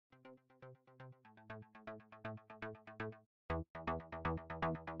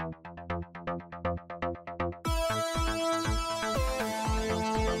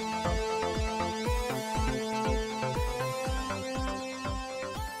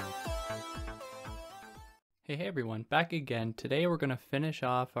Hey everyone, back again. Today we're going to finish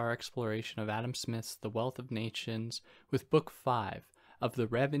off our exploration of Adam Smith's The Wealth of Nations with Book 5 of The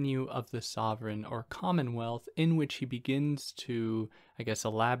Revenue of the Sovereign or Commonwealth, in which he begins to,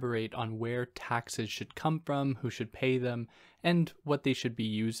 elaborate on where taxes should come from, who should pay them, and what they should be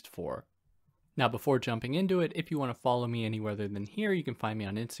used for. Now, before jumping into it, if you want to follow me anywhere other than here, you can find me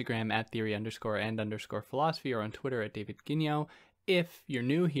on Instagram at theory_and_philosophy or on Twitter at David Guigno. If you're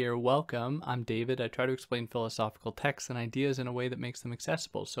new here, welcome. I'm David. I try to explain philosophical texts and ideas in a way that makes them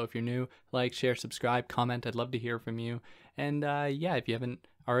accessible. So if you're new, like, share, subscribe, comment. I'd love to hear from you. And if you haven't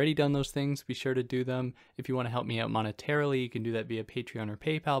already done those things, be sure to do them. If you want to help me out monetarily, you can do that via Patreon or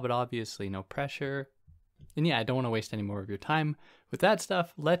PayPal, but obviously no pressure. And I don't want to waste any more of your time. With that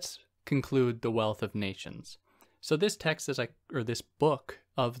stuff, let's conclude The Wealth of Nations. So this text this book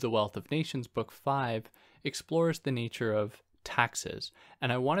of The Wealth of Nations, Book 5, explores the nature of taxes.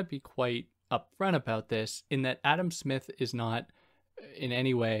 And I want to be quite upfront about this in that Adam Smith is not in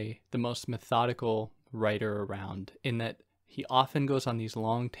any way the most methodical writer around, in that he often goes on these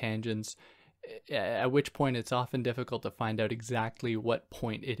long tangents, at which point it's often difficult to find out exactly what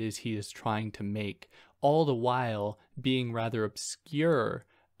point it is he is trying to make, all the while being rather obscure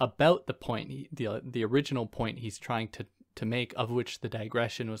about the point, the original point he's trying to make, of which the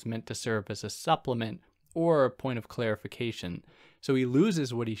digression was meant to serve as a supplement or a point of clarification. So he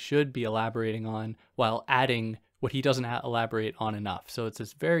loses what he should be elaborating on while adding what he doesn't elaborate on enough. So it's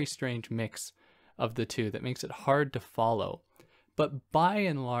this very strange mix of the two that makes it hard to follow. But by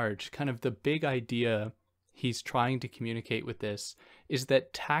and large, kind of the big idea he's trying to communicate with this is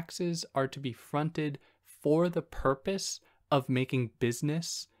that taxes are to be fronted for the purpose of making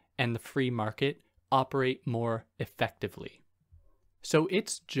business and the free market operate more effectively. So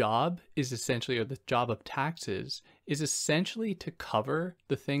its job is essentially, or the job of taxes, is essentially to cover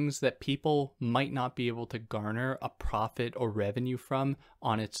the things that people might not be able to garner a profit or revenue from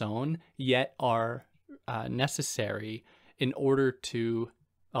on its own, yet are necessary in order to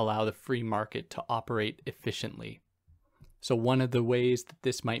allow the free market to operate efficiently. So one of the ways that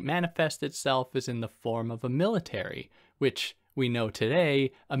this might manifest itself is in the form of a military, which we know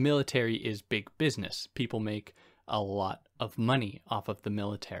today a military is big business. People make a lot of money off of the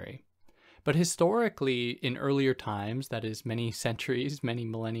military. But historically, in earlier times, that is many centuries, many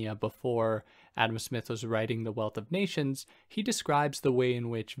millennia before Adam Smith was writing The Wealth of Nations, he describes the way in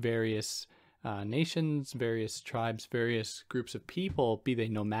which various nations, various tribes, various groups of people, be they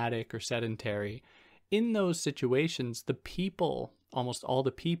nomadic or sedentary, in those situations, the people, almost all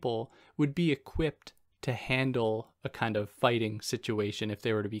the people, would be equipped to handle a kind of fighting situation if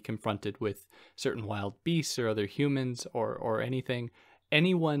they were to be confronted with certain wild beasts or other humans or anything.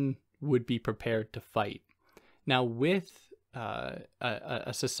 Anyone would be prepared to fight. Now, with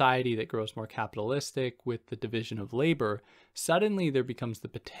a society that grows more capitalistic, with the division of labor, suddenly there becomes the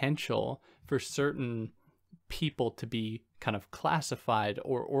potential for certain people to be kind of classified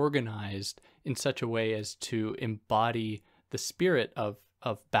or organized in such a way as to embody the spirit of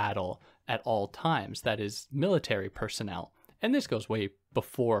battle at all times, that is, military personnel. And this goes way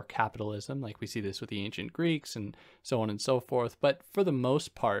before capitalism, like we see this with the ancient Greeks and so on and so forth. But for the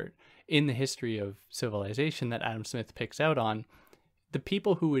most part, in the history of civilization that Adam Smith picks out on, the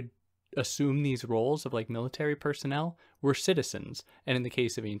people who would assume these roles of like military personnel were citizens. And in the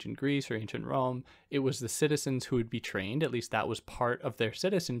case of ancient Greece or ancient Rome, it was the citizens who would be trained, at least that was part of their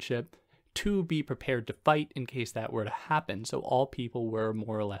citizenship, to be prepared to fight in case that were to happen. So all people were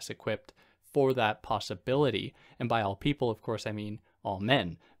more or less equipped for that possibility. And by all people, of course, I mean all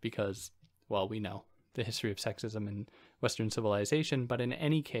men, because, well, we know the history of sexism in Western civilization. But in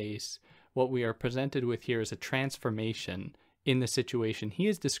any case, what we are presented with here is a transformation in the situation he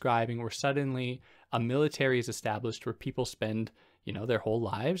is describing, where suddenly a military is established where people spend, their whole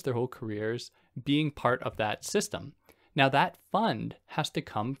lives, their whole careers being part of that system. Now, that fund has to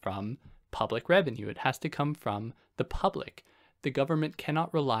come from public revenue. It has to come from the public. The government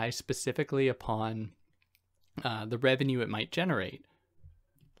cannot rely specifically upon the revenue it might generate,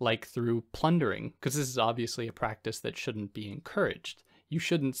 like through plundering, because this is obviously a practice that shouldn't be encouraged. You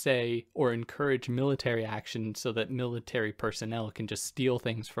shouldn't say or encourage military action so that military personnel can just steal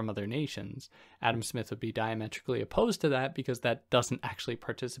things from other nations. Adam Smith would be diametrically opposed to that because that doesn't actually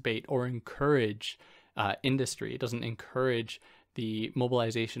participate or encourage industry. It doesn't encourage the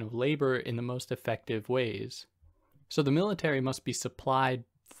mobilization of labor in the most effective ways. So the military must be supplied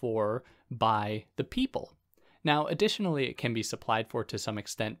for by the people. Now, additionally, it can be supplied for to some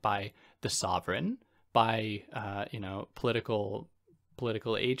extent by the sovereign, by political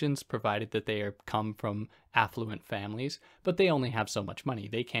agents, provided that they come from affluent families, but they only have so much money.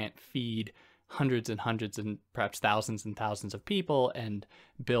 They can't feed hundreds and perhaps thousands and thousands of people and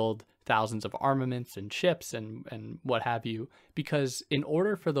build thousands of armaments and ships and what have you. Because in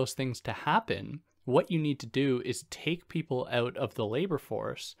order for those things to happen, what you need to do is take people out of the labor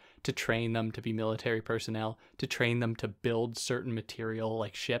force to train them to be military personnel, to train them to build certain material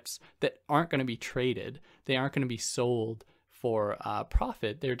like ships that aren't going to be traded. They aren't going to be sold for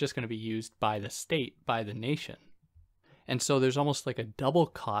profit. They're just going to be used by the state, by the nation. And so there's almost like a double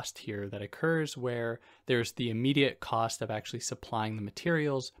cost here that occurs, where there's the immediate cost of actually supplying the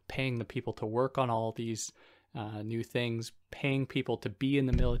materials, paying the people to work on all these new things, paying people to be in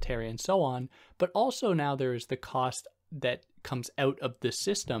the military and so on. But also now there is the cost that comes out of the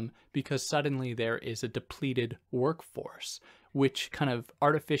system because suddenly there is a depleted workforce, which kind of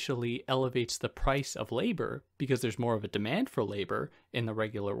artificially elevates the price of labor because there's more of a demand for labor in the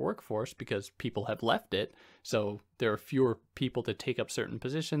regular workforce because people have left it. So there are fewer people to take up certain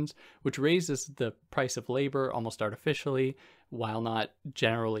positions, which raises the price of labor almost artificially while not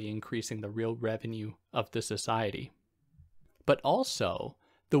generally increasing the real revenue of the society. But also,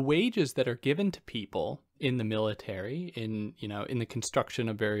 the wages that are given to people in the military, in the construction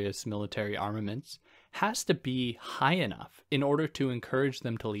of various military armaments, has to be high enough in order to encourage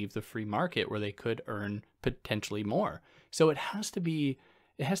them to leave the free market where they could earn potentially more. So it has to be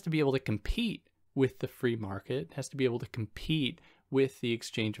able to compete with the free market, it has to be able to compete with the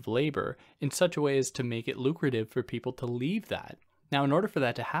exchange of labor in such a way as to make it lucrative for people to leave that. Now, in order for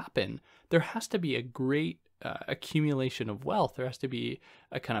that to happen, there has to be a great accumulation of wealth. There has to be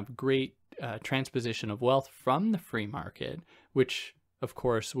a kind of great transposition of wealth from the free market, which of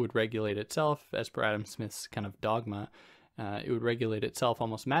course would regulate itself as per Adam Smith's kind of dogma. It would regulate itself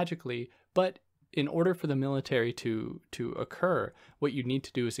almost magically. But in order for the military to occur, what you need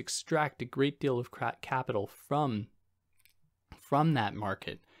to do is extract a great deal of capital from that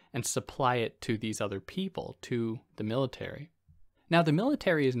market and supply it to these other people, to the military. Now, the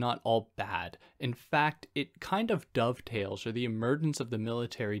military is not all bad. In fact, it kind of dovetails, or the emergence of the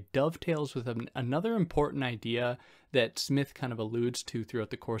military dovetails with another important idea that Smith kind of alludes to throughout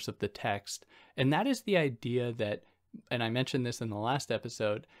the course of the text. And that is the idea that, and I mentioned this in the last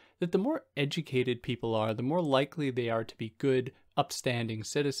episode, that the more educated people are, the more likely they are to be good, upstanding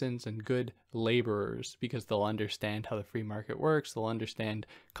citizens and good laborers, because they'll understand how the free market works, they'll understand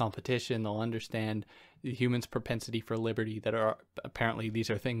competition, they'll understand the human's propensity for liberty, that are apparently these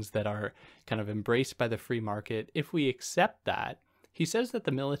are things that are kind of embraced by the free market. If we accept that, he says that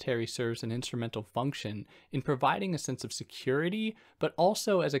the military serves an instrumental function in providing a sense of security, but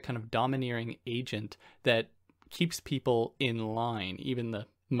also as a kind of domineering agent that keeps people in line, even the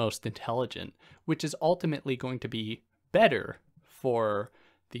most intelligent, which is ultimately going to be better for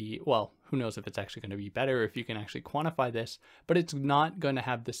well, who knows if it's actually going to be better, if you can actually quantify this, but it's not going to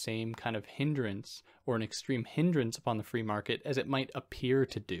have the same kind of hindrance or an extreme hindrance upon the free market as it might appear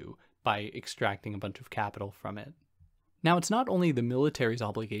to do by extracting a bunch of capital from it. Now, it's not only the military's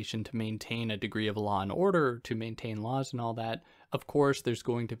obligation to maintain a degree of law and order, to maintain laws and all that. Of course, there's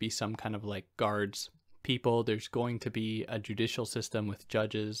going to be some kind of like guards people. There's going to be a judicial system with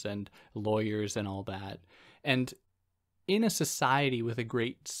judges and lawyers and all that. And in a society with a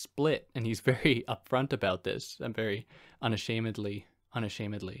great split, and he's very upfront about this, I'm very unashamed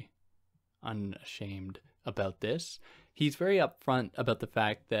about this. He's very upfront about the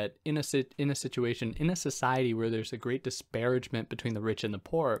fact that in a society where there's a great disparagement between the rich and the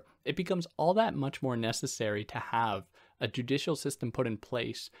poor, it becomes all that much more necessary to have a judicial system put in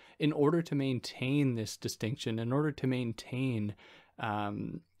place in order to maintain this distinction, in order to maintain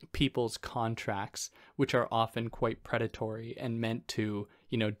people's contracts, which are often quite predatory and meant to,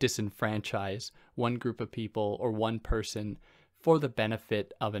 disenfranchise one group of people or one person for the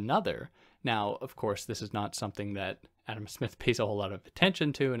benefit of another. Now, of course, this is not something that Adam Smith pays a whole lot of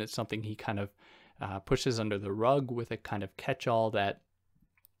attention to, and it's something he kind of pushes under the rug with a kind of catch-all that,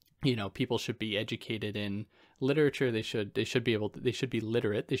 people should be educated in literature. They should be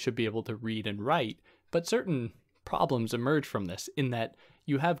literate. They should be able to read and write. But certain problems emerge from this, in that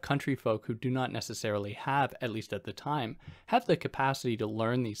you have country folk who do not necessarily have, at least at the time, have the capacity to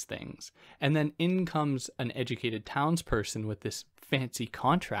learn these things. And then in comes an educated townsperson with this fancy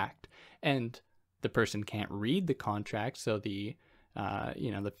contract, and the person can't read the contract, so the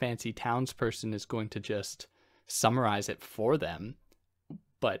fancy townsperson is going to just summarize it for them,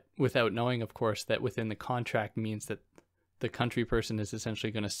 but without knowing, of course, that within the contract means that the country person is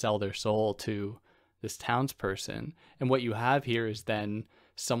essentially going to sell their soul to this townsperson. And what you have here is then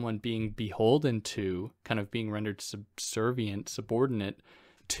someone being beholden to, kind of being rendered subordinate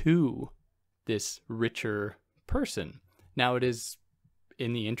to this richer person. Now, it is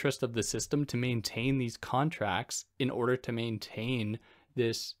in the interest of the system to maintain these contracts in order to maintain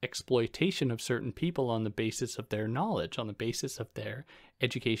this exploitation of certain people on the basis of their knowledge, on the basis of their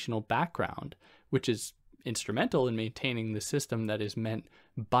educational background, which is instrumental in maintaining the system that is meant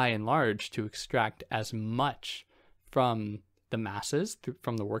by and large to extract as much from the masses,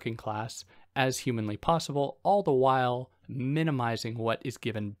 from the working class, as humanly possible, all the while minimizing what is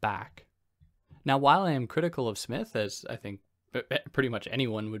given back. Now, while I am critical of Smith, as I think pretty much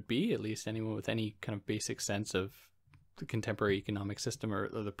anyone would be, at least anyone with any kind of basic sense of the contemporary economic system, or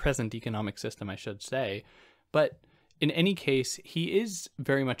the present economic system, I should say, but in any case, he is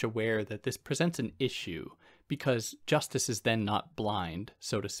very much aware that this presents an issue because justice is then not blind,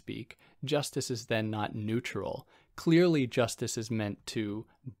 so to speak. Justice is then not neutral. Clearly, justice is meant to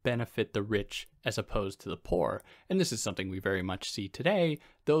benefit the rich as opposed to the poor. And this is something we very much see today.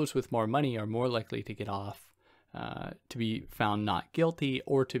 Those with more money are more likely to get off, to be found not guilty,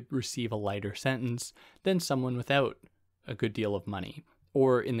 or to receive a lighter sentence than someone without a good deal of money.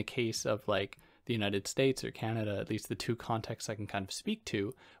 Or in the case of like the United States or Canada, at least the two contexts I can kind of speak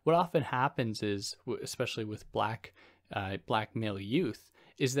to, what often happens is, especially with black male youth,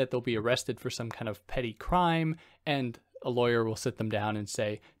 is that they'll be arrested for some kind of petty crime, and a lawyer will sit them down and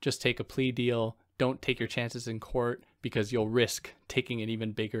say, just take a plea deal, don't take your chances in court because you'll risk taking an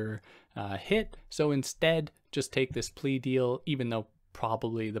even bigger hit. So instead, just take this plea deal, even though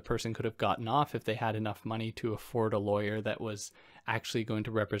probably the person could have gotten off if they had enough money to afford a lawyer that was actually going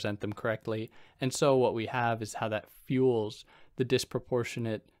to represent them correctly. And so what we have is how that fuels the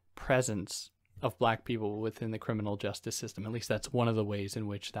disproportionate presence of black people within the criminal justice system. At least that's one of the ways in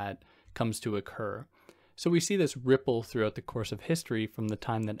which that comes to occur. So we see this ripple throughout the course of history from the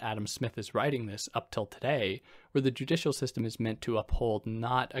time that Adam Smith is writing this up till today, where the judicial system is meant to uphold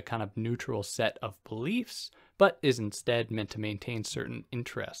not a kind of neutral set of beliefs, but is instead meant to maintain certain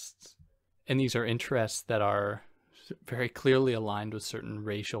interests. And these are interests that are very clearly aligned with certain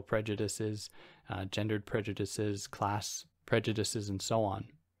racial prejudices, gendered prejudices, class prejudices, and so on.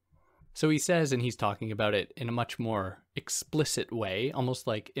 So he says, and he's talking about it in a much more explicit way, almost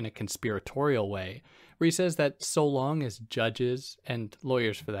like in a conspiratorial way, where he says that so long as judges, and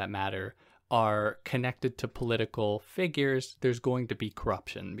lawyers for that matter, are connected to political figures, there's going to be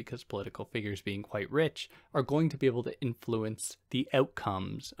corruption, because political figures, being quite rich, are going to be able to influence the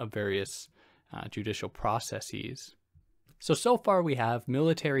outcomes of various judicial processes. So far we have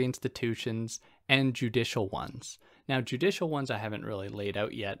military institutions and judicial ones. Now, judicial ones I haven't really laid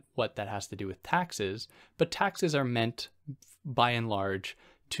out yet what that has to do with taxes, but taxes are meant, by and large,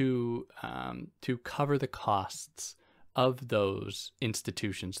 to cover the costs of those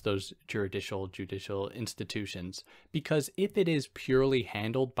institutions, those judicial institutions. Because if it is purely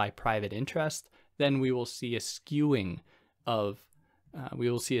handled by private interest, then we will see a skewing of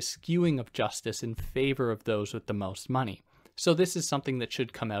justice in favor of those with the most money. So this is something that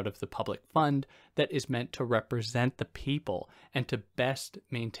should come out of the public fund that is meant to represent the people and to best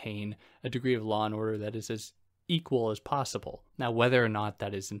maintain a degree of law and order that is as equal as possible. Now, whether or not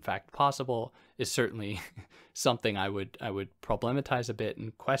that is in fact possible is certainly something I would problematize a bit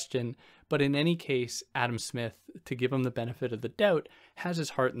and question. But in any case, Adam Smith, to give him the benefit of the doubt, has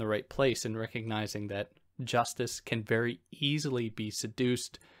his heart in the right place in recognizing that justice can very easily be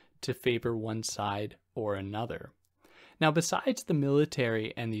seduced to favor one side or another. Now, besides the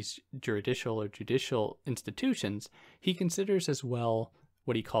military and these judicial institutions, he considers as well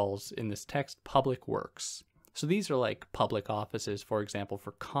what he calls in this text public works. So these are like public offices, for example,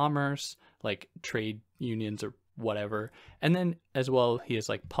 for commerce, like trade unions or whatever. And then as well, he has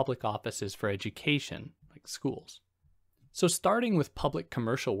like public offices for education, like schools. So starting with public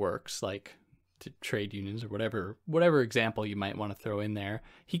commercial works, like to trade unions or whatever example you might want to throw in there,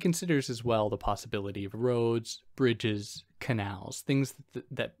 he considers as well the possibility of roads, bridges, canals, things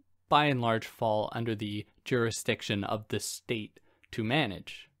that by and large fall under the jurisdiction of the state to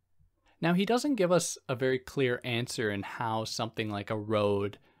manage. Now, he doesn't give us a very clear answer in how something like a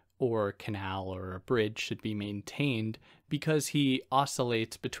road or a canal or a bridge should be maintained, because he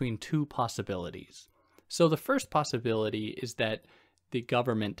oscillates between two possibilities. So the first possibility is that the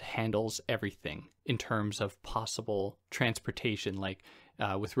government handles everything in terms of possible transportation, like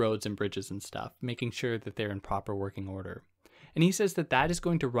with roads and bridges and stuff, making sure that they're in proper working order. And he says that that is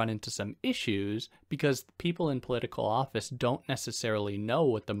going to run into some issues because people in political office don't necessarily know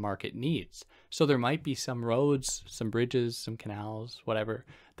what the market needs. So there might be some roads, some bridges, some canals, whatever,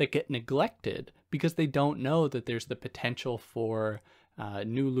 that get neglected because they don't know that there's the potential for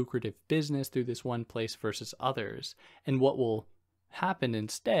new lucrative business through this one place versus others. And what will happen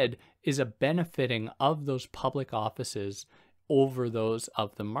instead is a benefiting of those public offices over those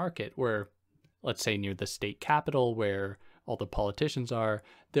of the market, where, let's say, near the state capital where all the politicians are,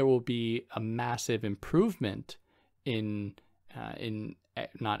 there will be a massive improvement in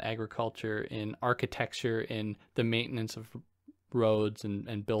not agriculture, in architecture, in the maintenance of roads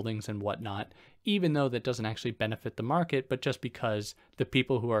and buildings and whatnot, even though that doesn't actually benefit the market, but just because the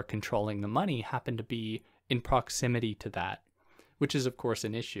people who are controlling the money happen to be in proximity to that, which is, of course,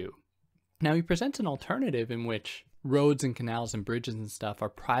 an issue. Now, he presents an alternative in which roads and canals and bridges and stuff are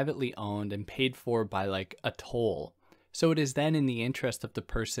privately owned and paid for by like a toll. So it is then in the interest of the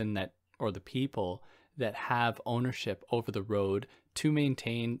person that, or the people that have ownership over the road, to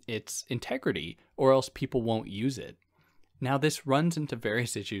maintain its integrity, or else people won't use it. Now, this runs into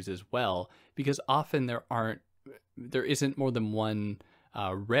various issues as well, because often there isn't more than one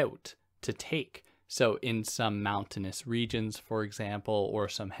route to take. So in some mountainous regions, for example, or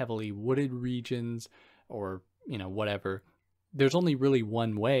some heavily wooded regions, or, whatever, there's only really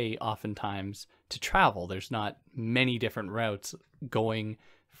one way oftentimes to travel. There's not many different routes going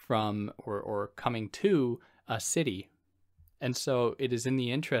from or coming to a city. And so it is in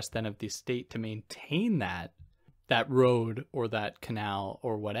the interest then of the state to maintain that road or that canal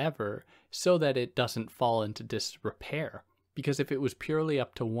or whatever, so that it doesn't fall into disrepair. Because if it was purely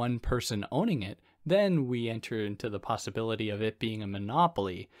up to one person owning it, then we enter into the possibility of it being a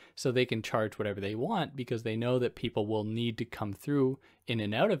monopoly, so they can charge whatever they want because they know that people will need to come through in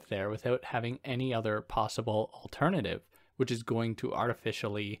and out of there without having any other possible alternative, which is going to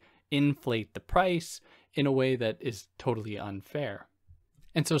artificially inflate the price in a way that is totally unfair.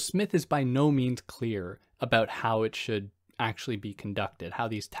 And so Smith is by no means clear about how it should actually be conducted, how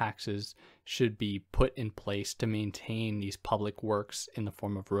these taxes should be put in place to maintain these public works in the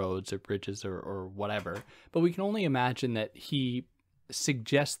form of roads or bridges or whatever. But we can only imagine that he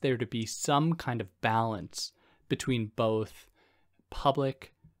suggests there to be some kind of balance between both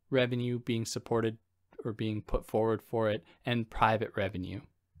public revenue being supported or being put forward for it and private revenue,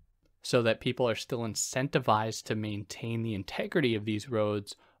 so that people are still incentivized to maintain the integrity of these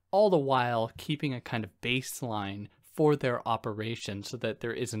roads, all the while keeping a kind of baseline for their operation, so that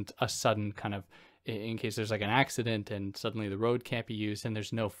there isn't a sudden kind of, in case there's like an accident and suddenly the road can't be used and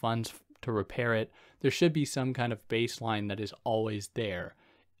there's no funds to repair it, there should be some kind of baseline that is always there,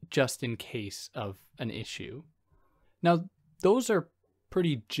 just in case of an issue. Now, those are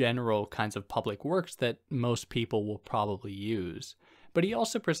pretty general kinds of public works that most people will probably use. But he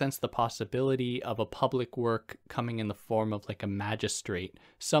also presents the possibility of a public work coming in the form of like a magistrate,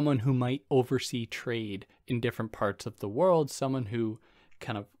 someone who might oversee trade in different parts of the world, someone who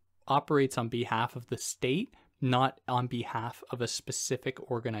kind of operates on behalf of the state, not on behalf of a specific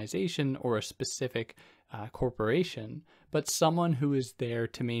organization or a specific corporation, but someone who is there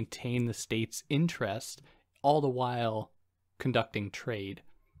to maintain the state's interest, all the while conducting trade.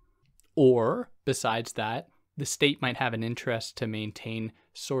 Or, besides that, the state might have an interest to maintain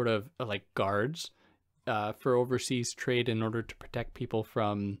sort of like guards for overseas trade in order to protect people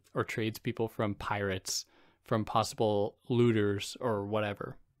from, or tradespeople from, pirates, from possible looters or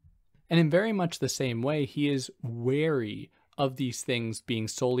whatever. And in very much the same way, he is wary of these things being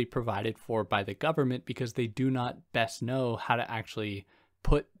solely provided for by the government because they do not best know how to actually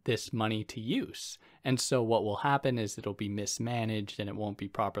put this money to use. And so what will happen is it'll be mismanaged and it won't be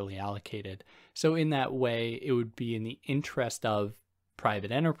properly allocated. So in that way, it would be in the interest of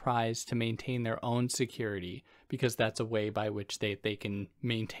private enterprise to maintain their own security, because that's a way by which they can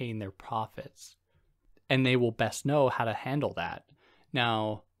maintain their profits. And they will best know how to handle that.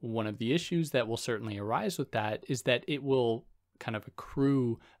 Now, one of the issues that will certainly arise with that is that it will kind of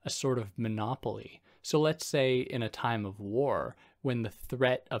accrue a sort of monopoly. So let's say in a time of war, when the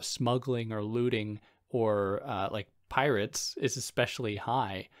threat of smuggling or looting or like pirates is especially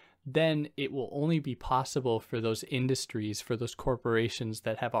high, then it will only be possible for those industries, for those corporations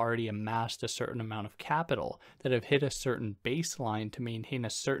that have already amassed a certain amount of capital, that have hit a certain baseline to maintain a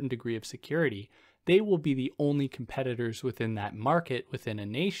certain degree of security. They will be the only competitors within that market within a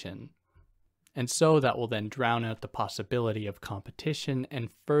nation. And so that will then drown out the possibility of competition and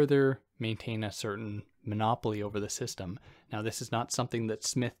further maintain a certain monopoly over the system. Now, this is not something that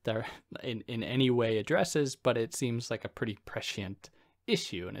Smith in any way addresses, but it seems like a pretty prescient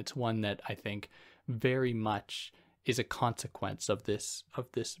issue, and it's one that I think very much is a consequence of this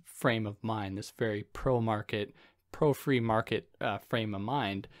frame of mind, this very pro-market, pro-free market frame of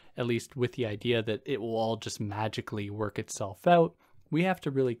mind, at least with the idea that it will all just magically work itself out. We have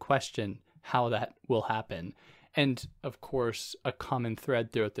to really question how that will happen. And of course, a common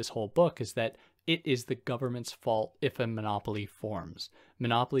thread throughout this whole book is that it is the government's fault if a monopoly forms.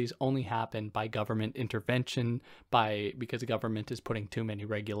 Monopolies only happen by government intervention, because the government is putting too many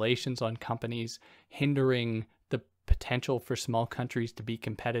regulations on companies, hindering the potential for small countries to be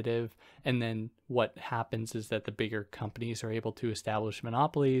competitive. And then what happens is that the bigger companies are able to establish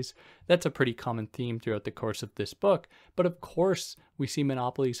monopolies. That's a pretty common theme throughout the course of this book. But of course, we see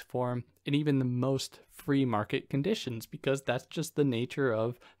monopolies form in even the most free market conditions, because that's just the nature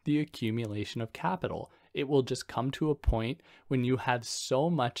of the accumulation of capital. It will just come to a point when you have so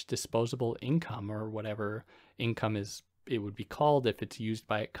much disposable income, or whatever income it would be called if it's used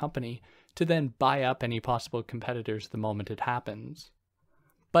by a company, to then buy up any possible competitors the moment it happens.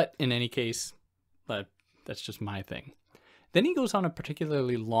 But in any case, that's just my thing. Then he goes on a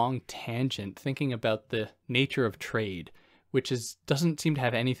particularly long tangent thinking about the nature of trade, which doesn't seem to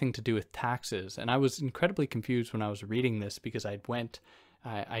have anything to do with taxes. And I was incredibly confused when I was reading this, because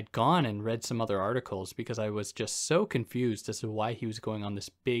I'd gone and read some other articles, because I was just so confused as to why he was going on this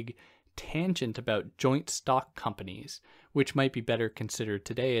big tangent about joint stock companies, which might be better considered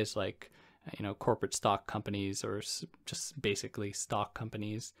today as corporate stock companies, or just basically stock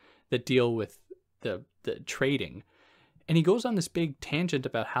companies that deal with the trading. And he goes on this big tangent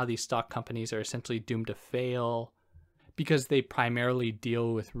about how these stock companies are essentially doomed to fail because they primarily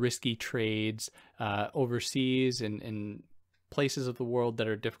deal with risky trades overseas and in places of the world that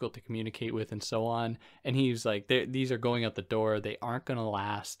are difficult to communicate with, and so on. And he's like, these are going out the door. They aren't going to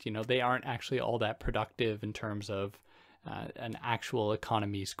last. They aren't actually all that productive in terms of an actual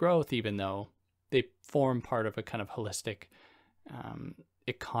economy's growth, even though they form part of a kind of holistic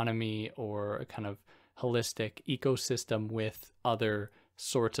economy, or a kind of holistic ecosystem with other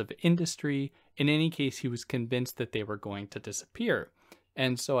sorts of industry. In any case, he was convinced that they were going to disappear.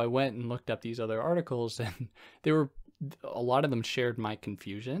 And so I went and looked up these other articles, and a lot of them shared my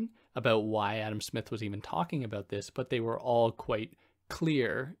confusion about why Adam Smith was even talking about this, but they were all quite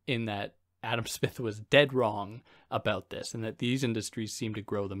clear in that Adam Smith was dead wrong about this, and that these industries seem to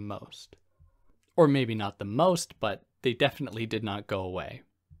grow the most. Or maybe not the most, but they definitely did not go away.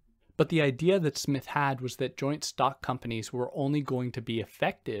 But the idea that Smith had was that joint stock companies were only going to be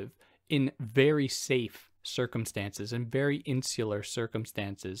effective in very safe circumstances and very insular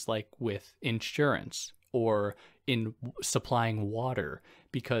circumstances, like with insurance or in supplying water,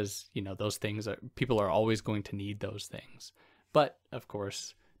 because, those things people are always going to need those things. But of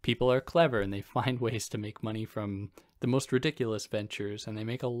course, people are clever and they find ways to make money from the most ridiculous ventures, and they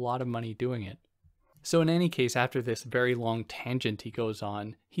make a lot of money doing it. So in any case, after this very long tangent he goes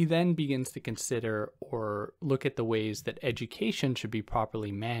on, he then begins to consider or look at the ways that education should be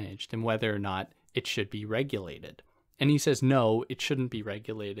properly managed and whether or not it should be regulated. And he says, no, it shouldn't be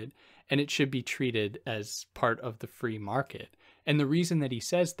regulated, and it should be treated as part of the free market. And the reason that he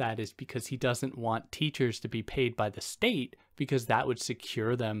says that is because he doesn't want teachers to be paid by the state, because that would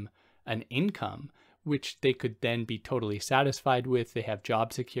secure them an income, which they could then be totally satisfied with. They have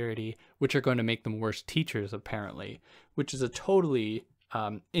job security, which are going to make them worse teachers, apparently, which is a totally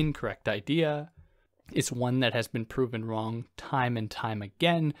incorrect idea. It's one that has been proven wrong time and time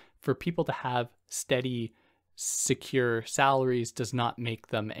again. For people to have steady, secure salaries does not make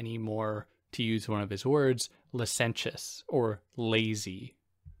them any more, to use one of his words, licentious or lazy.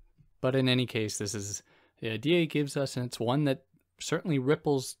 But in any case, this is the idea he gives us, and it's one that certainly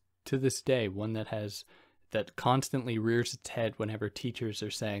ripples to this day, one that constantly rears its head whenever teachers are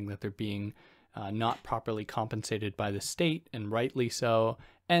saying that they're being not properly compensated by the state, and rightly so.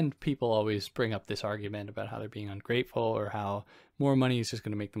 And people always bring up this argument about how they're being ungrateful, or how more money is just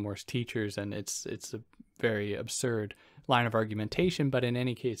going to make them worse teachers, and it's a very absurd line of argumentation. But in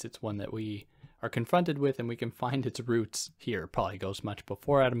any case, it's one that we are confronted with, and we can find its roots here. Probably goes much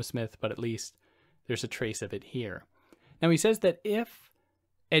before Adam Smith, but at least there's a trace of it here. Now he says that if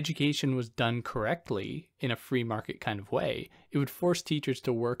education was done correctly in a free market kind of way, it would force teachers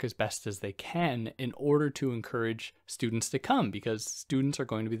to work as best as they can in order to encourage students to come, because students are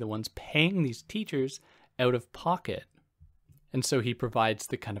going to be the ones paying these teachers out of pocket. And so he provides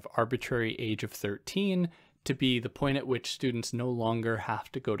the kind of arbitrary age of 13 to be the point at which students no longer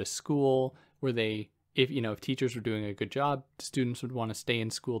have to go to school, where if teachers were doing a good job, students would want to stay in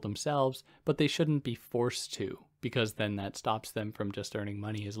school themselves, but they shouldn't be forced to, because then that stops them from just earning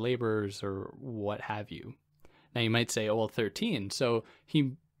money as laborers or what have you. Now you might say, oh, well, 13. So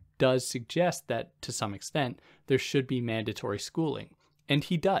he does suggest that to some extent there should be mandatory schooling. And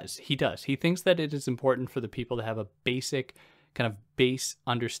he does. He thinks that it is important for the people to have a basic kind of base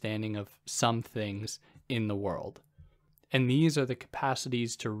understanding of some things in the world. And these are the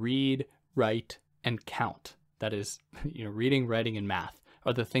capacities to read, write, and count. That is, reading, writing, and math.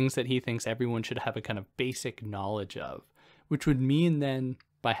 are the things that he thinks everyone should have a kind of basic knowledge of, which would mean then,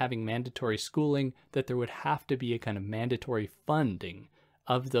 by having mandatory schooling, that there would have to be a kind of mandatory funding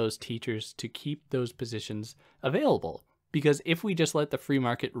of those teachers to keep those positions available. Because if we just let the free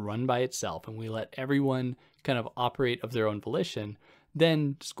market run by itself and we let everyone kind of operate of their own volition,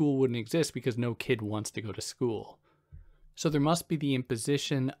 then school wouldn't exist because no kid wants to go to school. So there must be the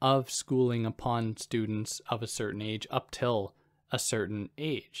imposition of schooling upon students of a certain age up till a certain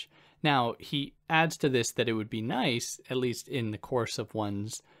age. Now, he adds to this that it would be nice, at least in the course of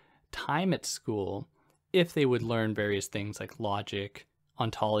one's time at school, if they would learn various things like logic,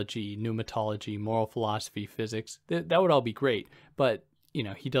 ontology, pneumatology, moral philosophy, physics. That would all be great. But,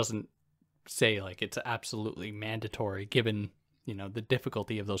 he doesn't say like it's absolutely mandatory given, the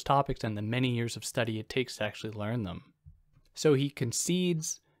difficulty of those topics and the many years of study it takes to actually learn them. So he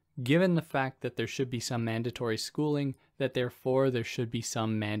concedes, given the fact that there should be some mandatory schooling, that therefore there should be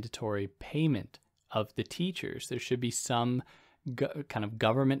some mandatory payment of the teachers. There should be some kind of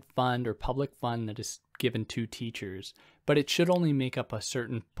government fund or public fund that is given to teachers, but it should only make up a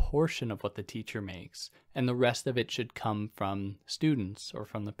certain portion of what the teacher makes, and the rest of it should come from students or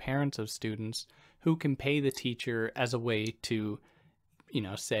from the parents of students who can pay the teacher as a way to,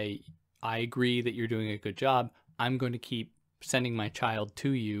 say, I agree that you're doing a good job. I'm going to keep sending my child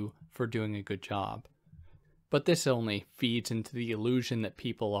to you for doing a good job. But this only feeds into the illusion that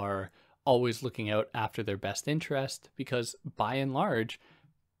people are always looking out after their best interest, because by and large,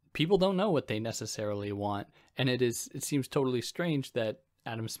 people don't know what they necessarily want. And it seems totally strange that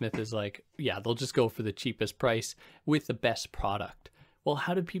Adam Smith is like, yeah, they'll just go for the cheapest price with the best product. Well,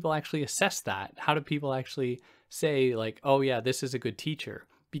 how do people actually assess that? How do people actually say like, oh yeah, this is a good teacher?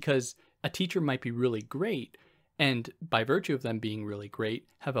 Because a teacher might be really great, and by virtue of them being really great,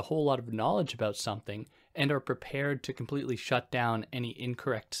 have a whole lot of knowledge about something and are prepared to completely shut down any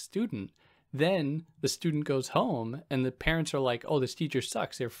incorrect student. Then the student goes home and the parents are like, oh, this teacher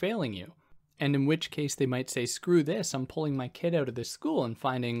sucks, they're failing you. And in which case they might say, screw this, I'm pulling my kid out of this school and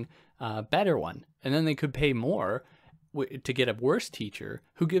finding a better one. And then they could pay more to get a worse teacher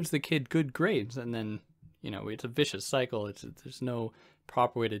who gives the kid good grades. And then, it's a vicious cycle. There's no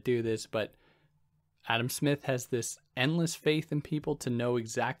proper way to do this, but Adam Smith has this endless faith in people to know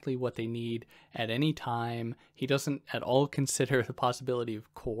exactly what they need at any time. He doesn't at all consider the possibility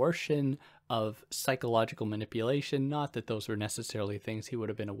of coercion, of psychological manipulation. Not that those were necessarily things he would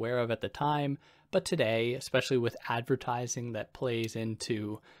have been aware of at the time, but today, especially with advertising that plays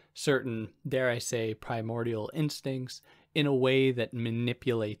into certain, dare I say, primordial instincts in a way that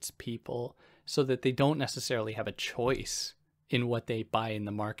manipulates people so that they don't necessarily have a choice in what they buy in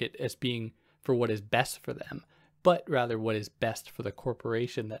the market as being for what is best for them, but rather what is best for the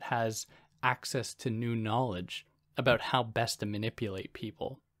corporation that has access to new knowledge about how best to manipulate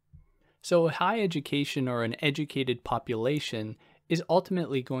people. So a high education or an educated population is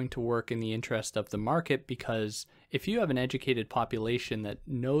ultimately going to work in the interest of the market, because if you have an educated population that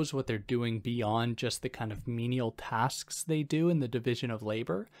knows what they're doing beyond just the kind of menial tasks they do in the division of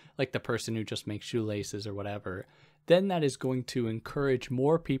labor, like the person who just makes shoelaces or whatever, then that is going to encourage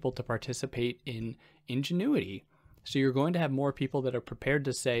more people to participate in ingenuity. So you're going to have more people that are prepared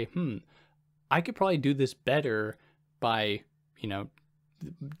to say, I could probably do this better by,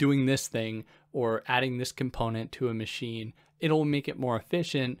 doing this thing or adding this component to a machine. It'll make it more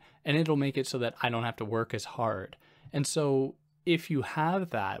efficient and it'll make it so that I don't have to work as hard. And so if you have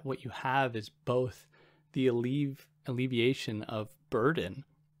that, what you have is both the alleviation of burden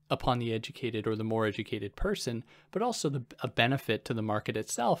upon the educated or the more educated person, but also a benefit to the market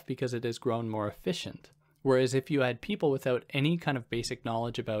itself because it has grown more efficient. Whereas if you had people without any kind of basic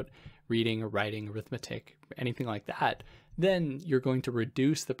knowledge about reading or writing, arithmetic, anything like that, then you're going to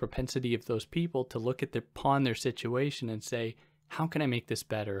reduce the propensity of those people to look upon their situation and say, how can I make this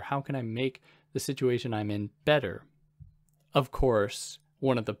better? How can I make the situation I'm in better? Of course,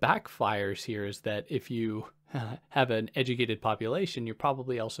 one of the backfires here is that if you have an educated population, you're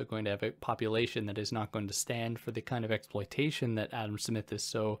probably also going to have a population that is not going to stand for the kind of exploitation that Adam Smith is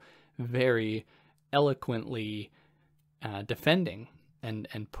so very eloquently defending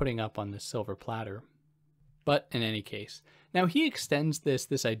and putting up on this silver platter. But in any case, now he extends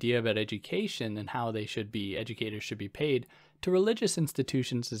this idea about education and how educators should be paid to religious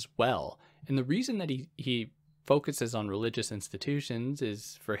institutions as well. And the reason that he focuses on religious institutions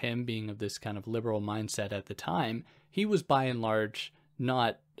is, for him being of this kind of liberal mindset at the time, he was by and large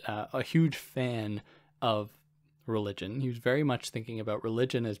not a huge fan of religion. He was very much thinking about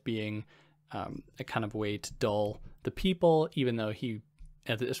religion as being a kind of way to dull the people, even though he,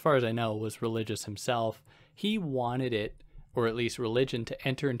 as far as I know, was religious himself. He wanted it or at least religion, to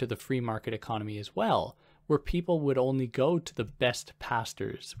enter into the free market economy as well, where people would only go to the best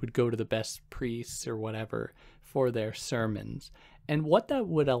pastors, would go to the best priests or whatever for their sermons. And what that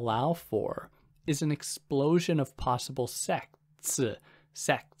would allow for is an explosion of possible sects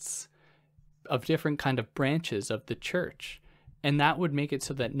of different kind of branches of the church. And that would make it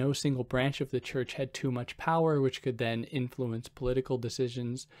so that no single branch of the church had too much power, which could then influence political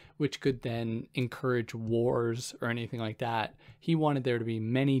decisions, which could then encourage wars or anything like that. He wanted there to be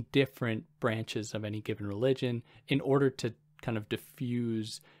many different branches of any given religion in order to kind of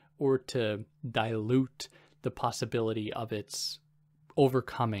diffuse or to dilute the possibility of its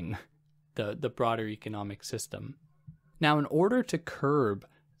overcoming the broader economic system. Now, in order to curb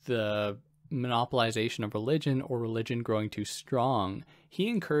the monopolization of religion or religion growing too strong, he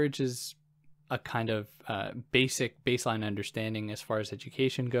encourages a kind of basic baseline understanding as far as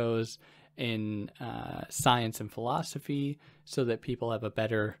education goes in science and philosophy, so that people have a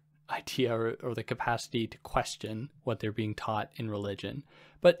better idea or the capacity to question what they're being taught in religion.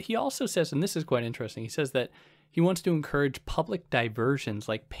 But he also says, and this is quite interesting, he says that he wants to encourage public diversions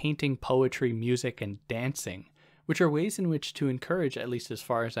like painting, poetry, music, and dancing, which are ways in which to encourage, at least as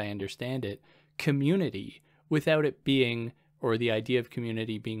far as I understand it, community without it being, or the idea of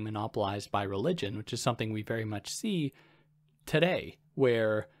community being monopolized by religion, which is something we very much see today,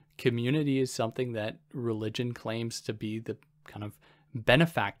 where community is something that religion claims to be the kind of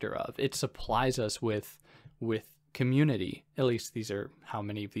benefactor of. It supplies us with community. At least these are how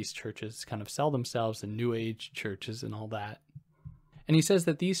many of these churches kind of sell themselves, in New Age churches and all that. And he says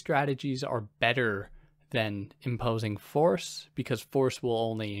that these strategies are better than imposing force, because force will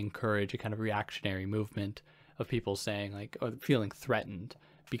only encourage a kind of reactionary movement of people saying, like, or feeling threatened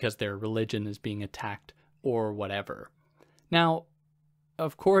because their religion is being attacked or whatever. Now,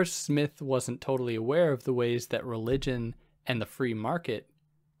 of course, Smith wasn't totally aware of the ways that religion and the free market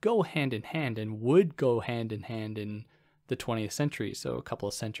go hand in hand, and would go hand in hand in the 20th century, so a couple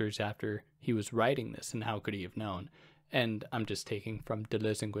of centuries after he was writing this, and how could he have known? And I'm just taking from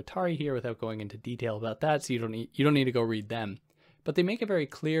Deleuze and Guattari here without going into detail about that, so you don't need to go read them. But they make it very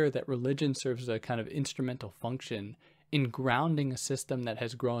clear that religion serves as a kind of instrumental function in grounding a system that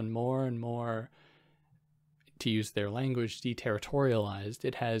has grown more and more, to use their language, deterritorialized.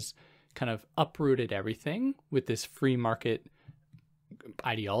 It has kind of uprooted everything with this free market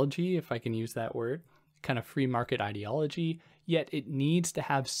ideology, if I can use that word, kind of free market ideology, yet it needs to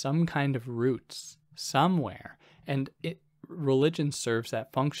have some kind of roots somewhere. And religion serves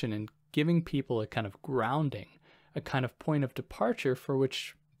that function in giving people a kind of grounding, a kind of point of departure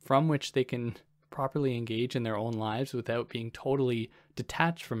from which they can properly engage in their own lives without being totally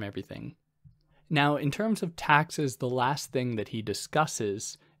detached from everything. Now, in terms of taxes, the last thing that he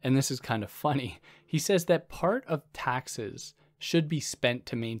discusses, and this is kind of funny, he says that part of taxes should be spent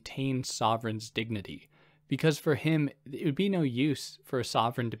to maintain sovereign's dignity, because for him, it would be no use for a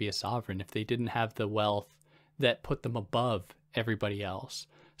sovereign to be a sovereign if they didn't have the wealth that put them above everybody else.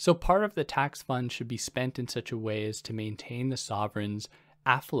 So part of the tax fund should be spent in such a way as to maintain the sovereign's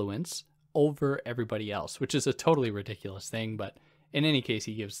affluence over everybody else, which is a totally ridiculous thing, but in any case,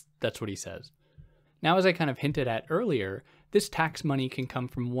 that's what he says. Now, as I kind of hinted at earlier, this tax money can come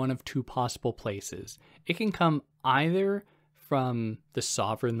from one of two possible places. It can come either from the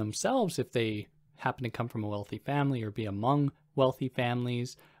sovereign themselves, if they happen to come from a wealthy family or be among wealthy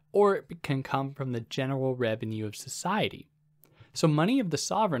families, or it can come from the general revenue of society. So money of the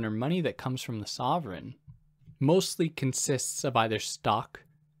sovereign, or money that comes from the sovereign, mostly consists of either stock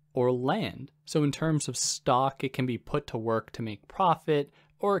or land. So in terms of stock, it can be put to work to make profit,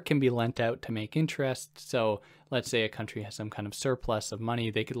 or it can be lent out to make interest. So let's say a country has some kind of surplus of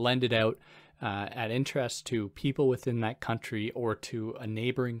money, they could lend it out at interest to people within that country or to a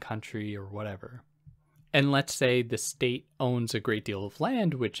neighboring country or whatever. And let's say the state owns a great deal of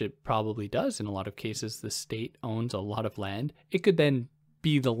land, which it probably does in a lot of cases. The state owns a lot of land. It could then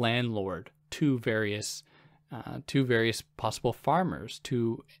be the landlord to various possible farmers,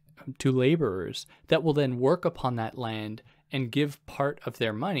 to laborers that will then work upon that land and give part of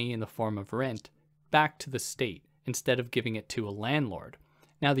their money in the form of rent back to the state instead of giving it to a landlord.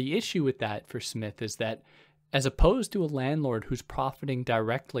 Now, the issue with that for Smith is that as opposed to a landlord who's profiting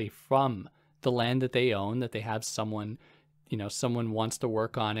directly from the land that they own, that they have someone wants to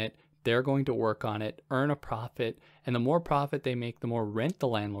work on it, they're going to work on it, earn a profit, and the more profit they make, the more rent the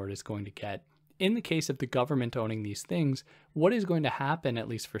landlord is going to get. In the case of the government owning these things, what is going to happen, at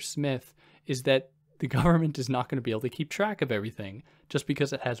least for Smith, is that the government is not going to be able to keep track of everything just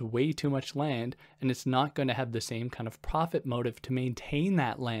because it has way too much land, and it's not going to have the same kind of profit motive to maintain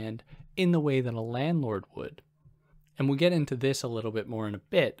that land in the way that a landlord would. And we'll get into this a little bit more in a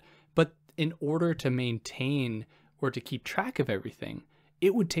bit, but in order to maintain or to keep track of everything,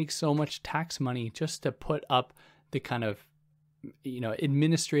 it would take so much tax money just to put up the kind of,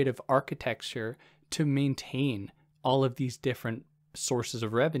 administrative architecture to maintain all of these different sources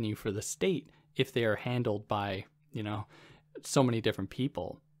of revenue for the state if they are handled by, so many different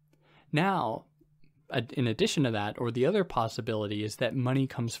people. Now, in addition to that, or the other possibility is that money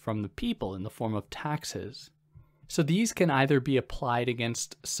comes from the people in the form of taxes. So these can either be applied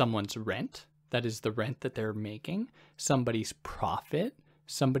against someone's rent, that is the rent that they're making, somebody's profit,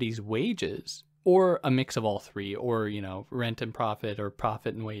 somebody's wages, or a mix of all three, or, rent and profit or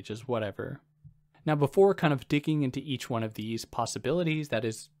profit and wages, whatever. Now, before kind of digging into each one of these possibilities, that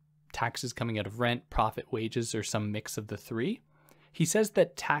is taxes coming out of rent, profit, wages, or some mix of the three, he says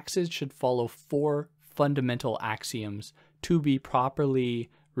that taxes should follow 4 fundamental axioms to be properly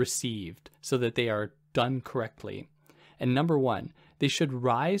received so that they are done correctly. And number 1, they should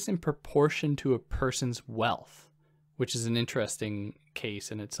rise in proportion to a person's wealth, which is an interesting case,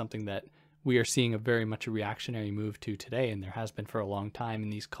 and it's something that we are seeing a very much a reactionary move to today, and there has been for a long time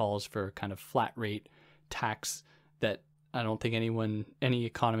in these calls for kind of flat rate tax that I don't think any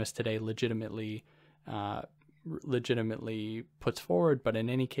economist today legitimately puts forward. But in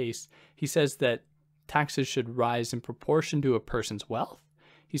any case, he says that taxes should rise in proportion to a person's wealth.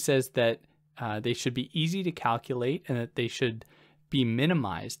 He says that they should be easy to calculate and that they should be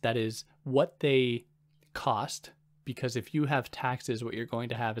minimized. That is what they cost, because if you have taxes, what you're going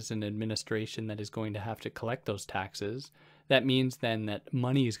to have is an administration that is going to have to collect those taxes. That means then that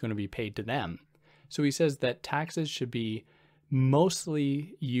money is going to be paid to them. So he says that taxes should be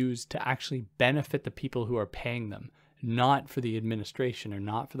mostly used to actually benefit the people who are paying them, not for the administration or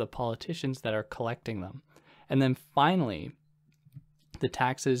not for the politicians that are collecting them. And then finally, the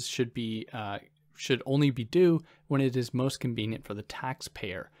taxes should only be due when it is most convenient for the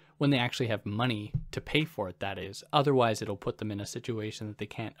taxpayer, when they actually have money to pay for it, that is. Otherwise, it'll put them in a situation that they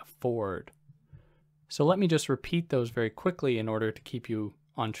can't afford. So let me just repeat those very quickly in order to keep you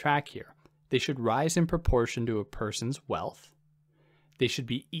on track here. They should rise in proportion to a person's wealth. They should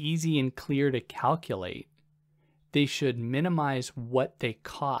be easy and clear to calculate. They should minimize what they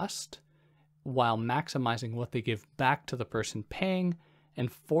cost while maximizing what they give back to the person paying. And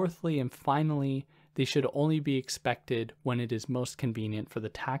fourthly and finally, they should only be expected when it is most convenient for the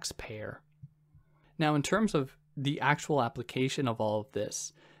taxpayer. Now, in terms of the actual application of all of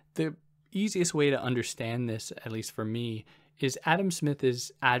this, the easiest way to understand this, at least for me, is Adam Smith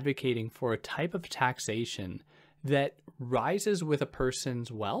is advocating for a type of taxation that rises with a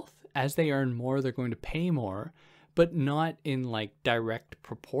person's wealth. As they earn more, they're going to pay more, but not in like direct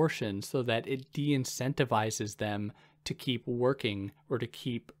proportion, so that it de-incentivizes them to keep working or to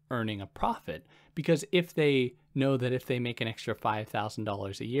keep earning a profit. Because if they know that if they make an extra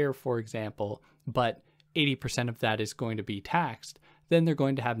 $5,000 a year, for example, but 80% of that is going to be taxed, then they're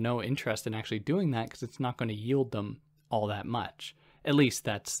going to have no interest in actually doing that because it's not going to yield them all that much. At least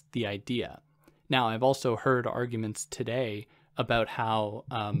that's the idea. Now, I've also heard arguments today about how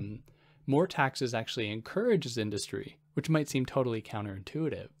more taxes actually encourages industry, which might seem totally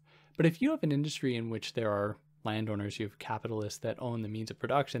counterintuitive. But if you have an industry in which there are landowners, you have capitalists that own the means of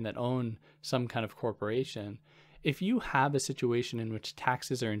production, that own some kind of corporation, if you have a situation in which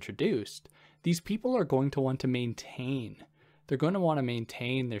taxes are introduced, these people are going to want to maintain. They're going to want to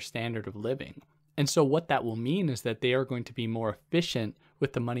maintain their standard of living. And so what that will mean is that they are going to be more efficient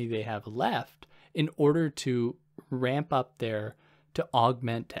with the money they have left in order to ramp up to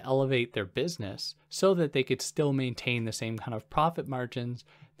augment, to elevate their business so that they could still maintain the same kind of profit margins.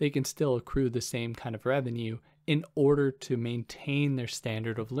 They can still accrue the same kind of revenue in order to maintain their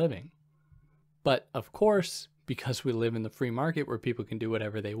standard of living. But of course, because we live in the free market where people can do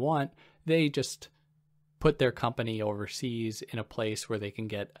whatever they want, they just put their company overseas in a place where they can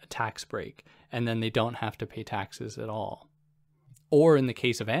get a tax break, and then they don't have to pay taxes at all. Or in the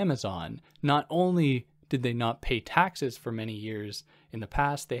case of Amazon, not only did they not pay taxes for many years in the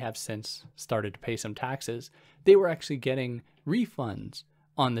past, they have since started to pay some taxes, they were actually getting refunds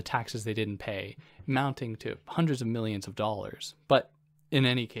on the taxes they didn't pay, amounting to hundreds of millions of dollars. But in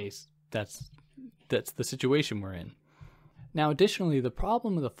any case, that's the situation we're in. Now, additionally, the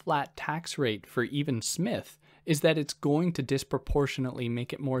problem with a flat tax rate for even Smith is that it's going to disproportionately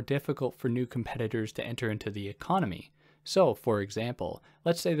make it more difficult for new competitors to enter into the economy. So, for example,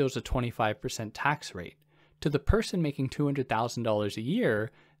 let's say there's a 25% tax rate. To the person making $200,000 a year,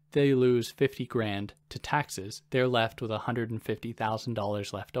 they lose $50,000 to taxes. They're left with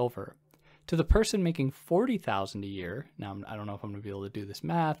 $150,000 left over. To the person making $40,000 a year, now I don't know if I'm going to be able to do this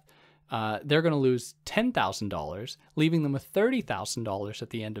math, they're going to lose $10,000, leaving them with $30,000 at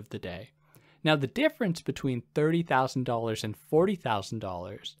the end of the day. Now, the difference between $30,000 and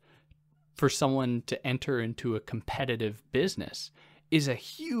 $40,000 for someone to enter into a competitive business is a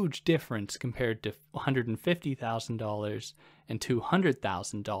huge difference compared to $150,000 and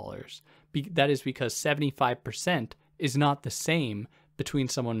 $200,000. That is because 75% is not the same between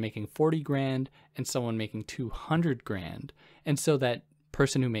someone making 40 grand and someone making 200 grand. And so that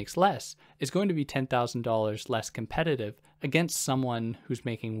person who makes less is going to be $10,000 less competitive against someone who's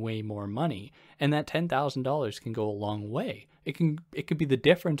making way more money. And that $10,000 can go a long way. It could be the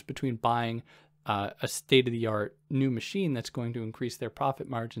difference between buying a state-of-the-art new machine that's going to increase their profit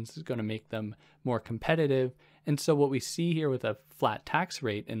margins, is going to make them more competitive. And so what we see here with a flat tax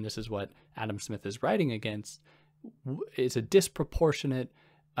rate, and this is what Adam Smith is writing against, is a disproportionate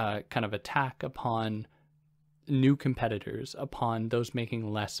kind of attack upon new competitors, upon those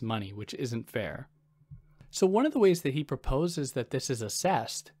making less money, which isn't fair. So one of the ways that he proposes that this is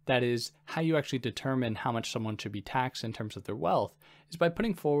assessed, that is how you actually determine how much someone should be taxed in terms of their wealth, is by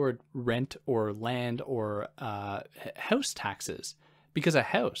putting forward rent or land or house taxes. Because a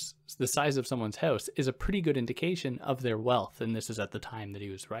house, the size of someone's house, is a pretty good indication of their wealth, and this is at the time that he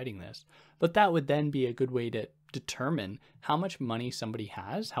was writing this. But that would then be a good way to determine how much money somebody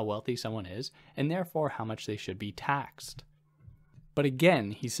has, how wealthy someone is, and therefore how much they should be taxed. But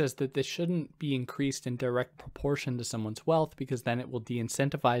again, he says that this shouldn't be increased in direct proportion to someone's wealth, because then it will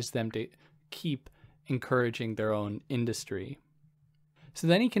de-incentivize them to keep encouraging their own industry. So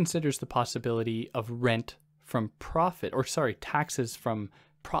then he considers the possibility of rent from profit, or taxes from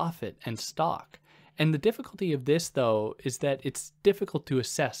profit and stock. And the difficulty of this, though, is that it's difficult to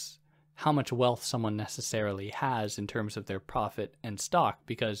assess how much wealth someone necessarily has in terms of their profit and stock,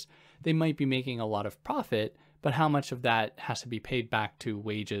 because they might be making a lot of profit, but how much of that has to be paid back to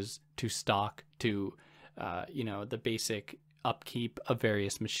wages, to stock, to the basic upkeep of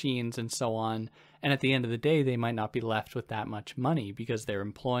various machines and so on. And at the end of the day, they might not be left with that much money because they're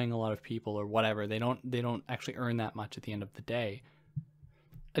employing a lot of people or whatever. They don't actually earn that much at the end of the day.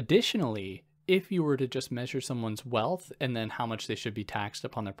 Additionally, if you were to just measure someone's wealth and then how much they should be taxed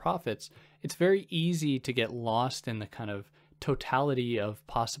upon their profits, it's very easy to get lost in the kind of totality of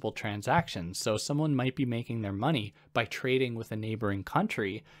possible transactions. So someone might be making their money by trading with a neighboring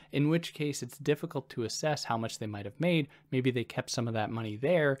country, in which case it's difficult to assess how much they might have made. Maybe they kept some of that money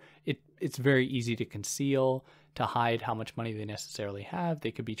there. It's very easy to conceal, to hide how much money they necessarily have.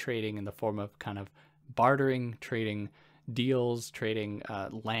 They could be trading in the form of kind of bartering, trading deals, trading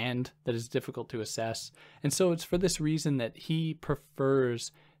land that is difficult to assess. And so it's for this reason that he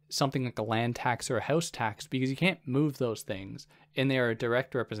prefers something like a land tax or a house tax, because you can't move those things, and they are a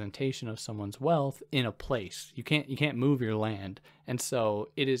direct representation of someone's wealth in a place. You can't move your land, and so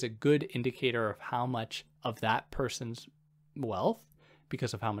it is a good indicator of how much of that person's wealth,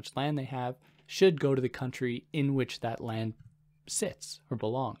 because of how much land they have, should go to the country in which that land sits or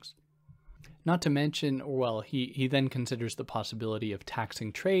belongs. Not to mention, well, he then considers the possibility of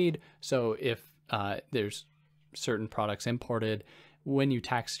taxing trade. So if there's certain products imported, when you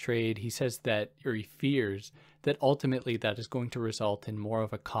tax trade, he says that, or he fears that ultimately that is going to result in more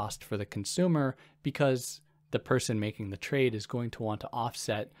of a cost for the consumer, because the person making the trade is going to want to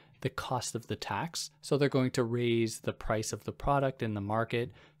offset the cost of the tax. So they're going to raise the price of the product in the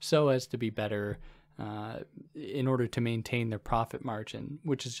market so as to be better in order to maintain their profit margin,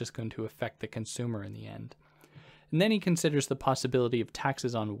 which is just going to affect the consumer in the end. And then he considers the possibility of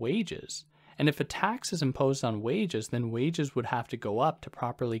taxes on wages. And if a tax is imposed on wages, then wages would have to go up to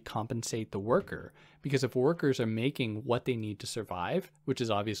properly compensate the worker. Because if workers are making what they need to survive, which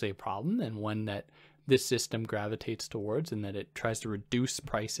is obviously a problem and one that this system gravitates towards, and that it tries to reduce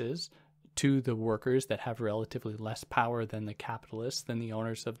prices to the workers that have relatively less power than the capitalists, than the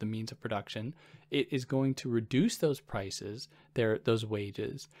owners of the means of production, it is going to reduce those prices, those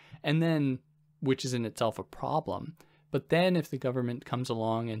wages, and then, which is in itself a problem. But then if the government comes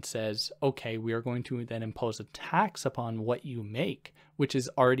along and says, okay, we are going to then impose a tax upon what you make, which is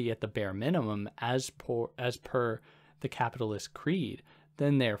already at the bare minimum as per the capitalist creed,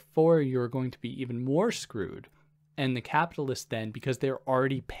 then therefore you're going to be even more screwed. And the capitalists then, because they're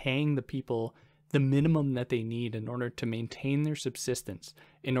already paying the people the minimum that they need in order to maintain their subsistence,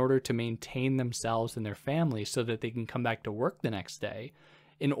 in order to maintain themselves and their families so that they can come back to work the next day,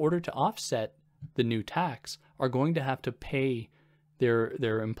 in order to offset the new tax, are going to have to pay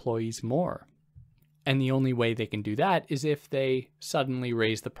their employees more. And the only way they can do that is if they suddenly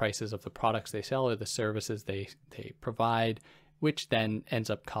raise the prices of the products they sell or the services they provide, which then ends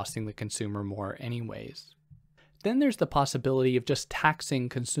up costing the consumer more anyways. then there's the possibility of just taxing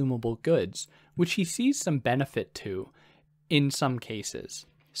consumable goods, which he sees some benefit to in some cases.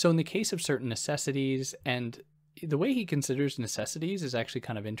 So in the case of certain necessities, and the way he considers necessities is actually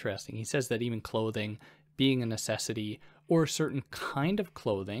kind of interesting. He says that even clothing being a necessity, or a certain kind of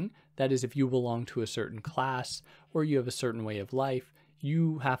clothing, that is, if you belong to a certain class or you have a certain way of life,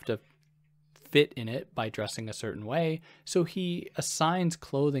 you have to fit in it by dressing a certain way. So he assigns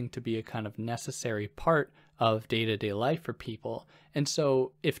clothing to be a kind of necessary part of day-to-day life for people. And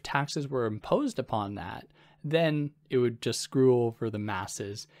so if taxes were imposed upon that, then it would just screw over the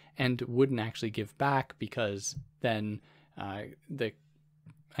masses and wouldn't actually give back, because then the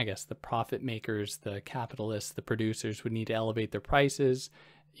profit makers, the capitalists, the producers would need to elevate their prices,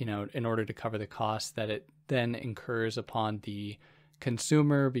 in order to cover the costs that it then incurs upon the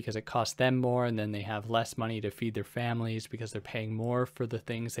consumer, because it costs them more, and then they have less money to feed their families because they're paying more for the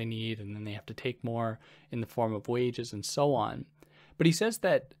things they need, and then they have to take more in the form of wages and so on. But he says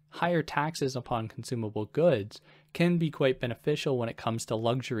that higher taxes upon consumable goods can be quite beneficial when it comes to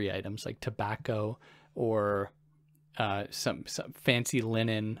luxury items like tobacco or some fancy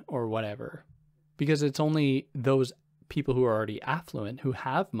linen or whatever, because it's only those people who are already affluent, who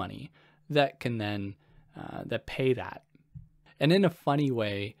have money, that can then that pay that. And in a funny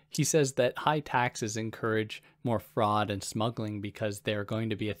way, he says that high taxes encourage more fraud and smuggling, because they're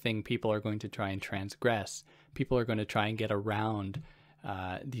going to be a thing people are going to try and transgress. People are going to try and get around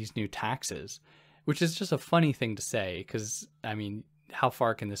these new taxes, which is just a funny thing to say, because, I mean, how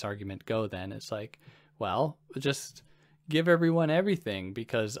far can this argument go then? It's like, well, just give everyone everything,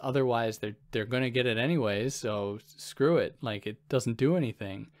 because otherwise they're going to get it anyways, so screw it. Like, it doesn't do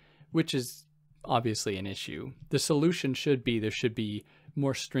anything, which is obviously an issue. The solution should be there should be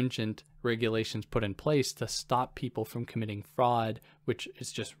more stringent regulations put in place to stop people from committing fraud, which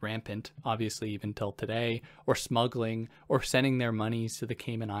is just rampant, obviously, even till today, or smuggling, or sending their monies to the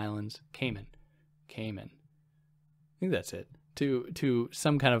Cayman Islands. Cayman. I think that's it. To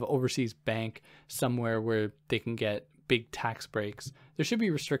some kind of overseas bank somewhere where they can get big tax breaks. There should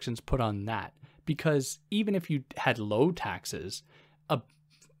be restrictions put on that, because even if you had low taxes, a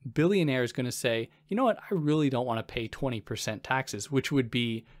billionaire is going to say, you know what, I really don't want to pay 20% taxes, which would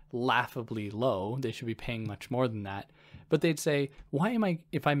be laughably low. They should be paying much more than that. But they'd say, if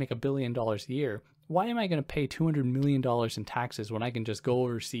I make $1 billion a year, why am I going to pay $200 million in taxes when I can just go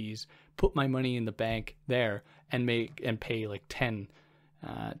overseas, put my money in the bank there, and pay like 10%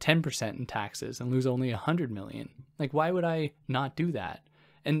 in taxes and lose only $100 million? Like, why would I not do that?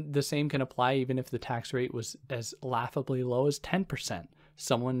 And the same can apply even if the tax rate was as laughably low as 10%.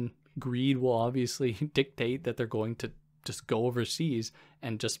 Greed will obviously dictate that they're going to just go overseas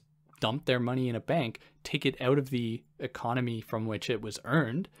and just dump their money in a bank, take it out of the economy from which it was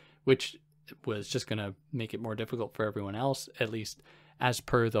earned, which was just going to make it more difficult for everyone else, at least as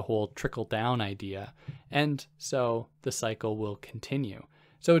per the whole trickle-down idea. And so the cycle will continue.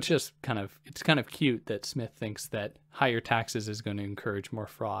 So it's kind of cute that Smith thinks that higher taxes is going to encourage more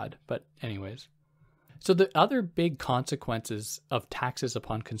fraud. But anyways. So the other big consequences of taxes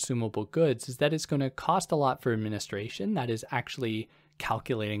upon consumable goods is that it's going to cost a lot for administration. That is actually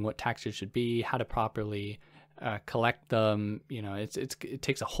calculating what taxes should be, how to properly collect them. It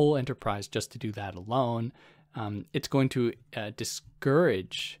takes a whole enterprise just to do that alone. It's going to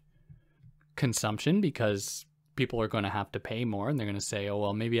discourage consumption, because people are going to have to pay more, and they're going to say, oh,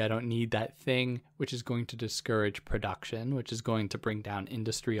 well, maybe I don't need that thing, which is going to discourage production, which is going to bring down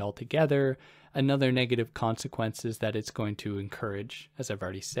industry altogether. Another negative consequence is that it's going to encourage, as I've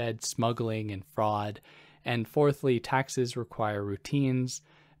already said, smuggling and fraud. And fourthly, taxes require routines,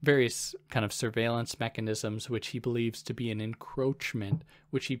 various kind of surveillance mechanisms, which he believes to be an encroachment,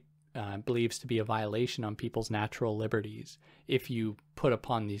 which he believes to be a violation on people's natural liberties if you put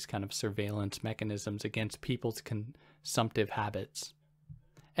upon these kind of surveillance mechanisms against people's consumptive habits.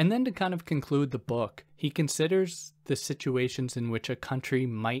 And then to kind of conclude the book, he considers the situations in which a country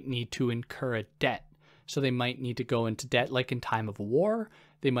might need to incur a debt. So they might need to go into debt, like in time of war.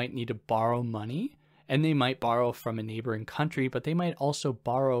 They might need to borrow money, and they might borrow from a neighboring country, but they might also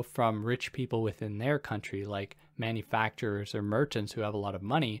borrow from rich people within their country, like manufacturers or merchants who have a lot of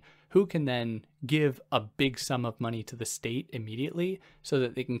money, who can then give a big sum of money to the state immediately so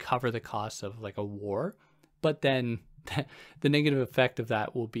that they can cover the costs of like a war. But then the negative effect of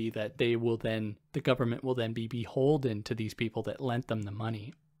that will be that the government will then be beholden to these people that lent them the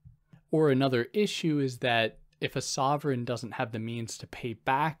money. Or another issue is that if a sovereign doesn't have the means to pay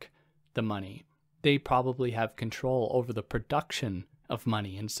back the money, they probably have control over the production of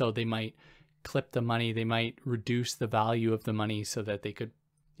money. And so they might clip the money, they might reduce the value of the money so that they could,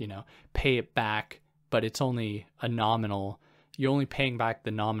 pay it back but it's only a nominal. You're only paying back the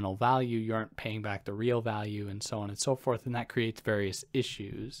nominal value. You aren't paying back the real value, and so on and so forth. And that creates various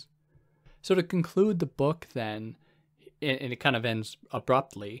issues. So to conclude the book then, and it kind of ends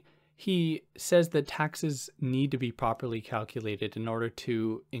abruptly, he says that taxes need to be properly calculated in order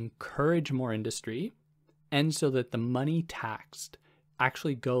to encourage more industry, and so that the money taxed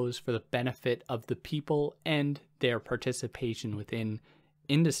actually goes for the benefit of the people and their participation within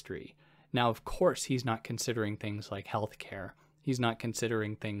industry. Now, of course, he's not considering things like healthcare. He's not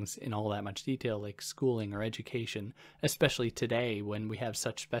considering things in all that much detail like schooling or education, especially today when we have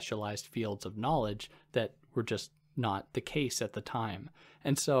such specialized fields of knowledge that were just not the case at the time.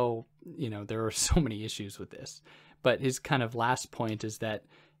 And so, there are so many issues with this. But his kind of last point is that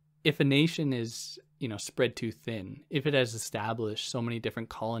if a nation is, spread too thin, if it has established so many different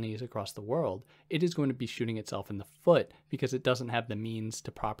colonies across the world, it is going to be shooting itself in the foot because it doesn't have the means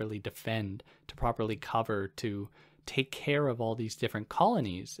to properly defend, to properly cover, to take care of all these different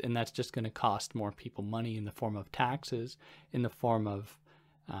colonies. And that's just going to cost more people money in the form of taxes, in the form of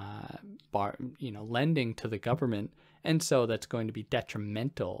lending to the government. And so that's going to be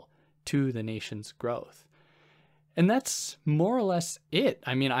detrimental to the nation's growth. And that's more or less it.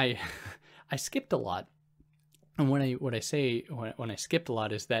 I mean, I skipped a lot. And when I skipped a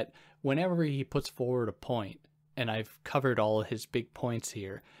lot is that whenever he puts forward a point, and I've covered all of his big points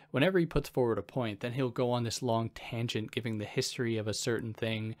here, whenever he puts forward a point, then he'll go on this long tangent giving the history of a certain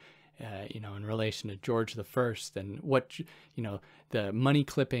thing, in relation to George the First and what, the money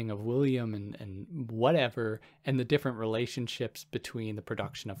clipping of William and whatever, and the different relationships between the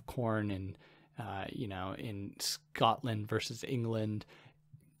production of corn and in Scotland versus England.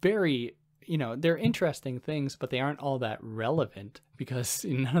 Very, they're interesting things, but they aren't all that relevant because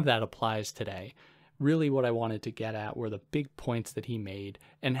none of that applies today. Really what I wanted to get at were the big points that he made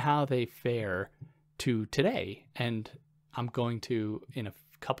and how they fare to today. And I'm going to, in a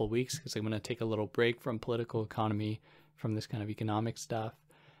couple of weeks, because I'm going to take a little break from political economy, from this kind of economic stuff.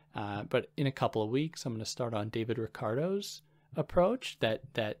 But in a couple of weeks, I'm going to start on David Ricardo's approach that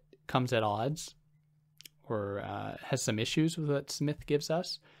comes at odds or has some issues with what Smith gives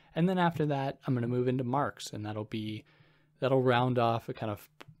us. And then after that, I'm going to move into Marx, and that'll round off a kind of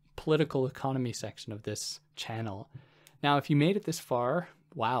political economy section of this channel. Now, if you made it this far,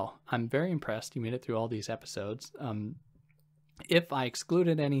 wow, I'm very impressed. You made it through all these episodes. If I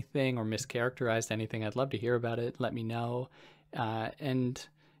excluded anything or mischaracterized anything, I'd love to hear about it. Let me know. And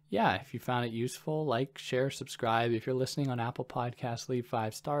yeah, if you found it useful, like, share, subscribe. If you're listening on Apple Podcasts, leave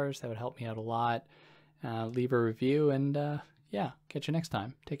 5 stars. That would help me out a lot. Leave a review, and yeah, catch you next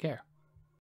time. Take care.